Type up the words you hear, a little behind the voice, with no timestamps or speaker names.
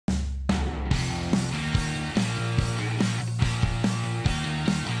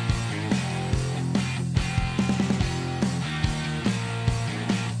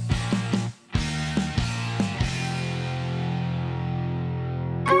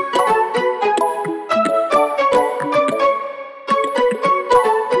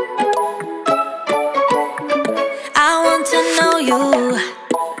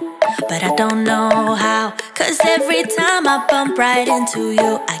I bump right into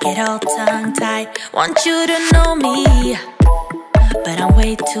you, I get all tongue-tied. Want you to know me, but I'm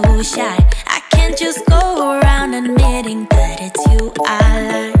way too shy. I can't just go around admitting that it's you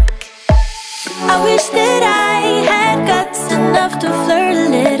I like. I wish that I had guts enough to flirt a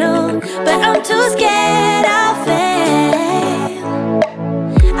little, but I'm too scared I'll fail.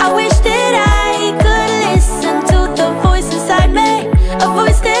 I wish that I could listen to the voice inside me, a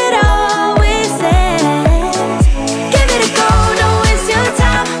voice that always says, give it a go, don't waste your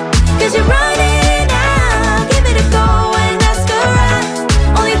time, 'cause you're running out. Give it a go and ask around,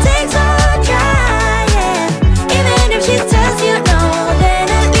 only takes one try, yeah. Even if she tells you no, then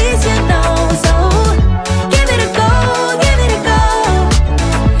at least you know. So give it a go, give it a go.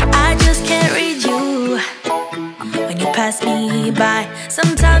 I just can't read you when you pass me by.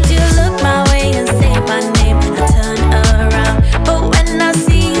 Sometimes you look my way and say my name and I turn around, but when I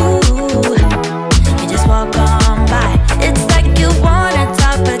see you, you just walk on by. It's like you wanna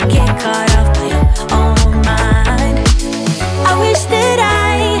talk but get caught off by your own mind. I wish that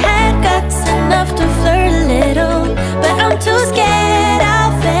I had guts enough to flirt a little, but I'm too scared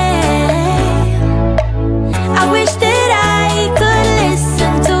I'll fail. I wish that I could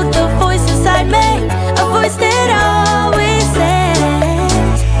listen to the voice inside me, a voice that always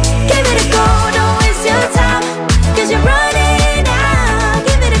says, give it a go, don't waste your time, 'cause you're running out.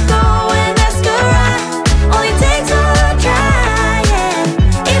 Give it a go and ask around, only takes one try,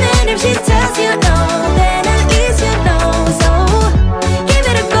 yeah. Even if she tells you no, then at least you know. So give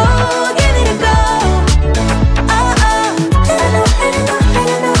it a go, give it a go. Oh, oh. Let it know, let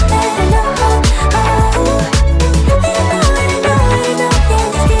it know, let it know, let it know. Oh, let it know, let it know, let it know. Yeah,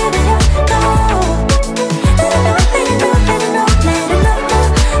 just give it a go. Let it know, let it know, let it know, let it know.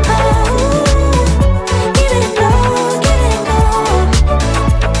 Oh, give it a go, give it a go.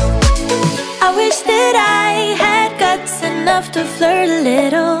 I wish that I had guts enough to flirt a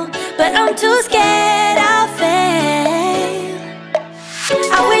little, but I'm too scared I'll fail.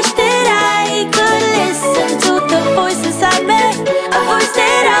 I wish that I could listen to the voice inside me, a voice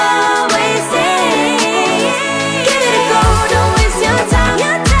that always says, give it a go, don't waste your time,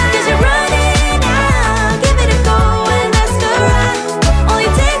 'cause you're running out. Give it a go and ask around, only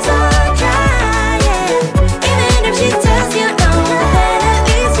takes one try, yeah. Even if she tells you no, then at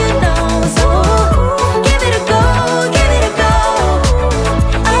least you know. So give it a go, give it a go.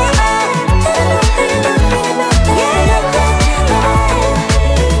 Oh, oh. Let it know, let it know, let it know, yeah.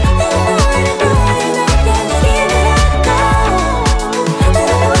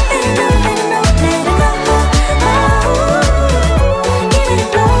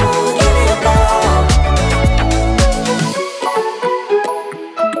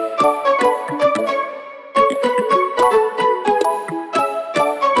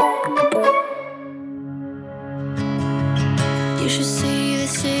 You should see the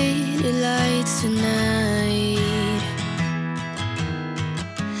city lights tonight.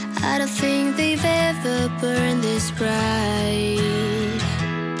 I don't think they've ever burned this bright.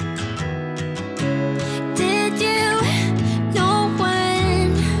 Did you know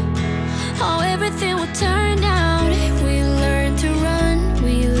when how everything would turn out? We learned to run,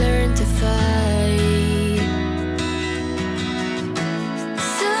 we learned to fight.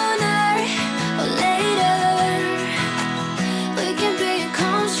 Sooner or later, we can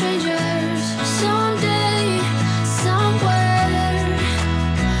become strangers. Someday, somewhere,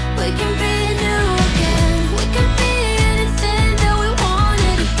 we can be new again. We can be anything that we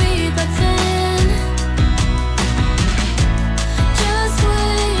wanted to be back then. Just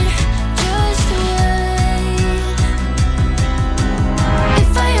wait, just wait.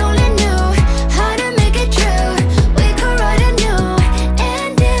 If I only knew how to make it true, we could write a new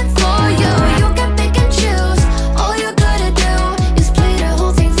ending for you. You can pick and choose. All you gotta do is play the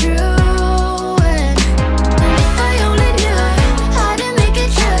whole thing through. And if I only knew how to make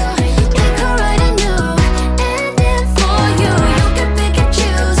it true, we could write a new ending for you. You can pick and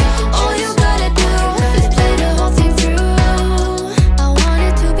choose. All you gotta do is play the whole thing through. I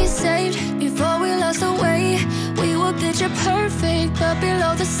wanted to be saved before we lost our way. We were picture perfect, but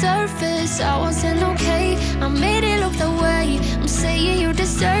below the surface, I wasn't okay. I made it look that way. I'm saying you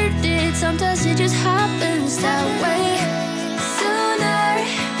deserved it. Sometimes it just happens that way. Sooner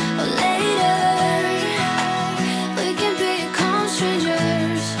or later, we can become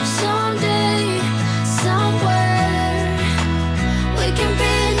strangers. Someday, somewhere, we can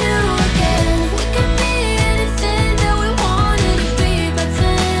be new again. We can be anything that we wanted to be back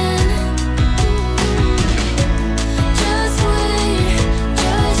then. Just wait,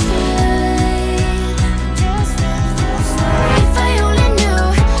 just wait, just wait. If I only knew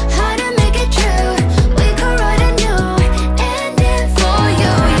how to make it true, we could write a new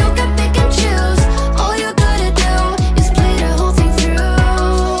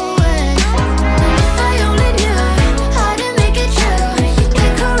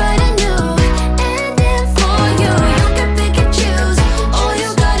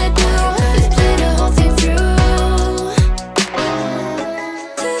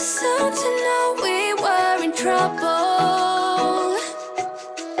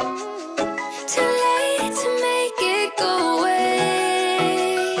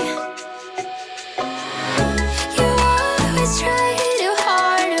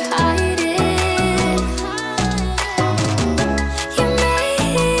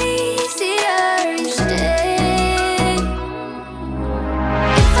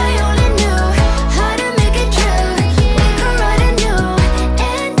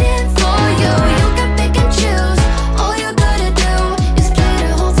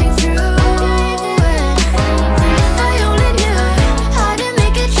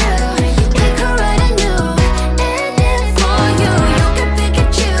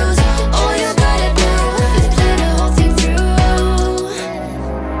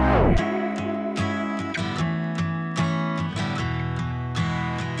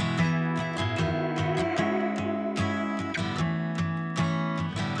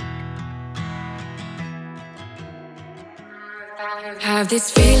Have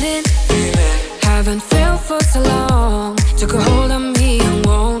this feeling, haven't felt for so long. Took a hold of me and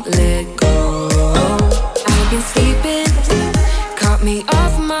won't let go. I've been sleeping, caught me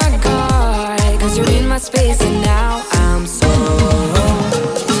off my guard. Cause you're in my space and now I'm so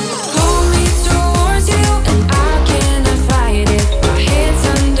pull me towards you and I cannot fight it. My head's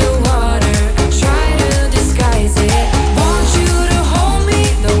underwater, I try to disguise it. Want you to hold me,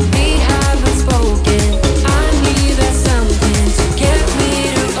 though we haven't spoken. I need that something to get me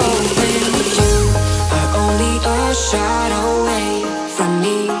to open. You are only a shot away from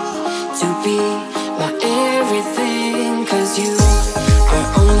me to be my everything. Cause you are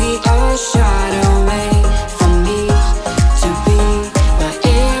only a shot away from me to be my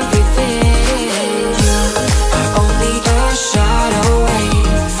everything. You are only a shot away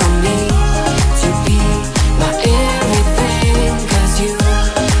from me to be my everything. Cause you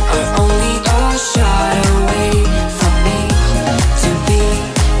are only a shot away from me to be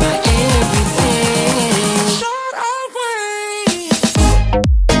my everything. Shot away.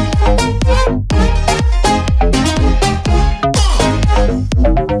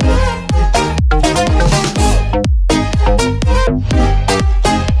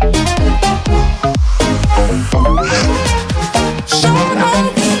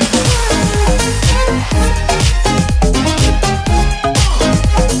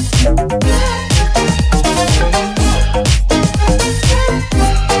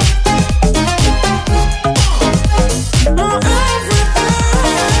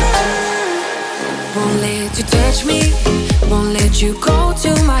 Won't let you touch me, won't let you go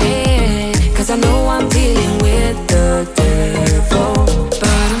to my head. Cause I know I'm dealing with the devil. But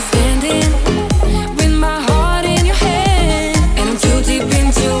I'm standing with my heart in your hand, and I'm too deep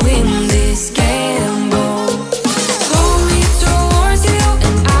into win this gamble. Pull me towards you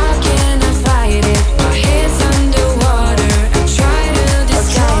and I cannot fight it. My head's underwater, I try to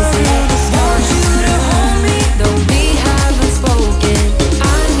disguise it. Want you to hold me, though we haven't spoken.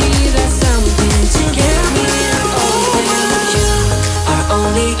 I need that something to get me to open. You are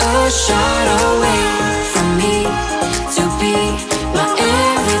only a shot away from me to be my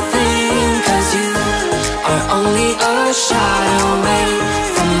everything. Cause you are only a shot away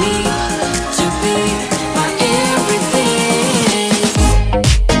from me to be my everything.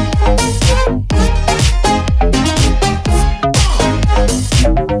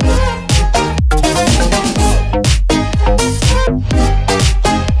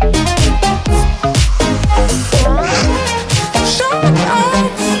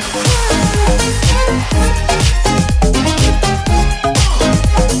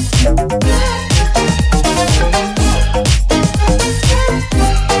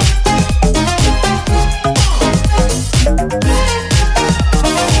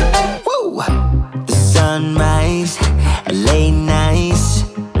 Woo! The sunrise, late nights,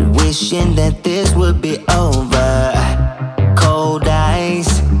 wishing that this would be over. Cold eyes,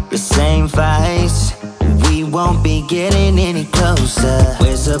 the same fights, we won't be getting any closer.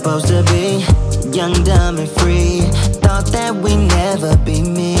 We're supposed to be young, dumb, and free. Thought that we'd never be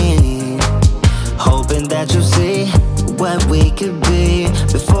mean. Hoping that you'll see what we could be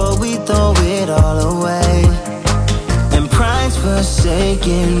before we throw it all away. And pride's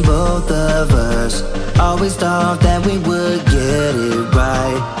forsaken both of us. Always thought that we would get it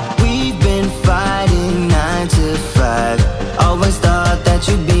right. We've been fighting 9 to 5. Always thought that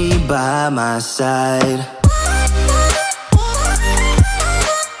you'd be by my side.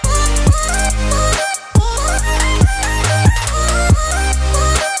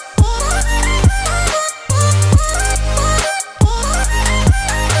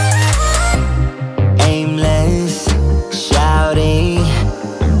 Aimless, shouting,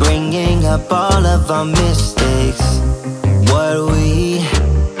 bringing up all of our mistakes. What we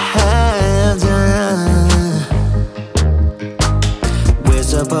have done. We're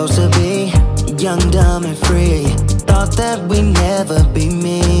supposed to be young, dumb, and free. Thought that we'd never be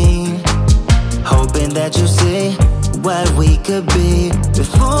mean. Hoping that you'll see what we could be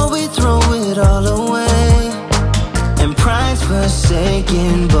before we throw it all away. And pride's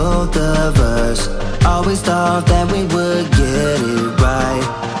forsaken both of us. Always thought that we would get it right.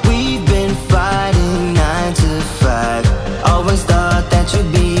 We've been fighting 9 to 5. Always thought that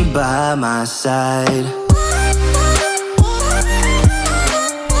you'd be by my side.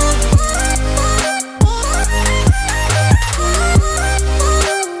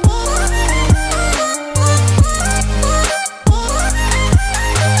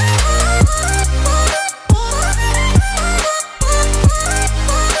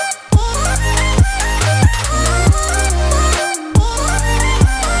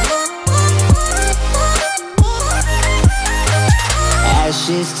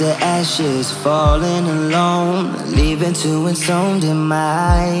 to ashes, falling alone, leaving to its own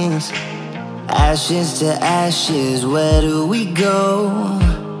demise. Ashes to ashes, where do we go?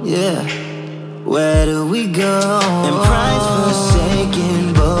 Yeah, where do we go? And pride's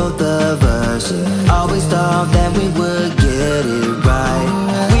forsaken both of us. Always thought that we would get it right.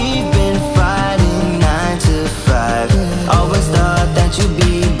 We've been fighting 9 to 5. Always thought that you'd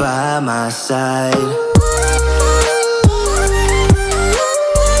be by my side.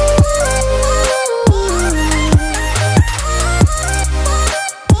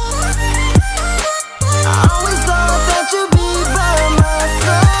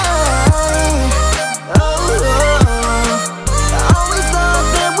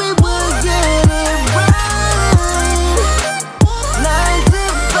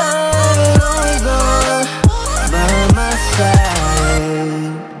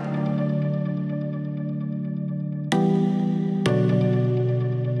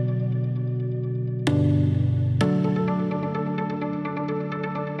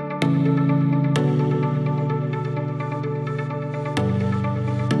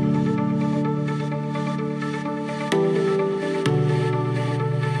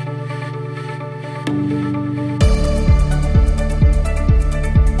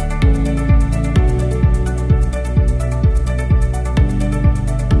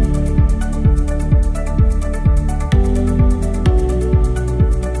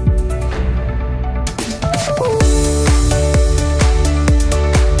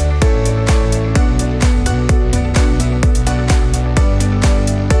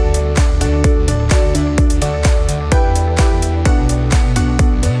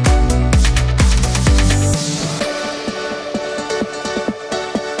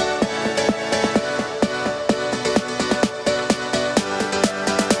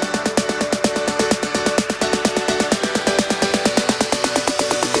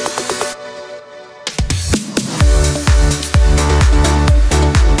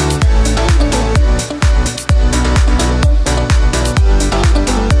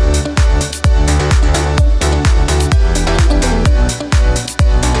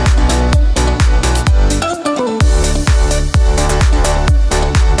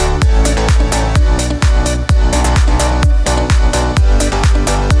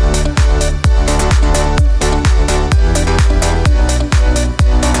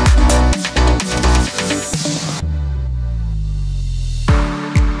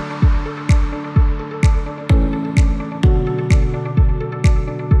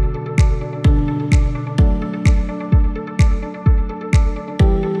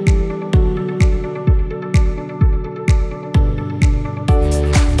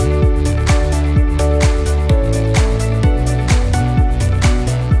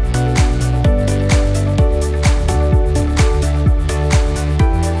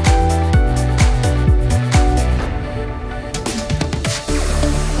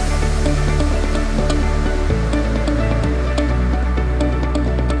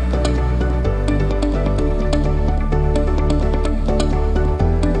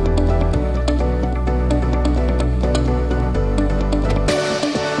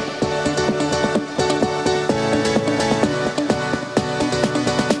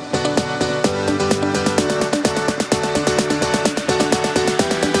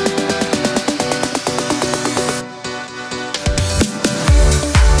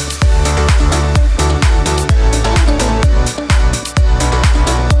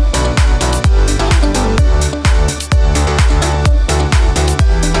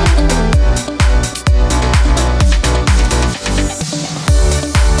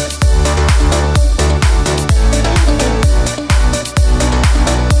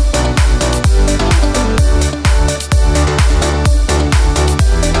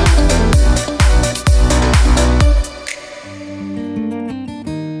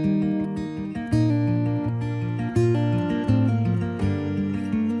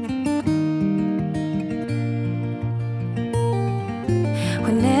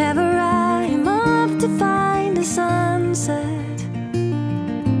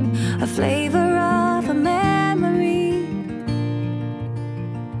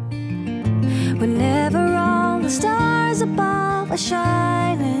 are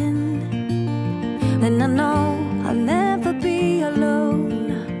shining, then I know I'll never be alone.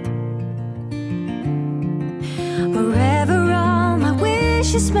 Wherever all my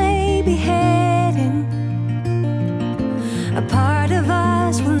wishes may be headed,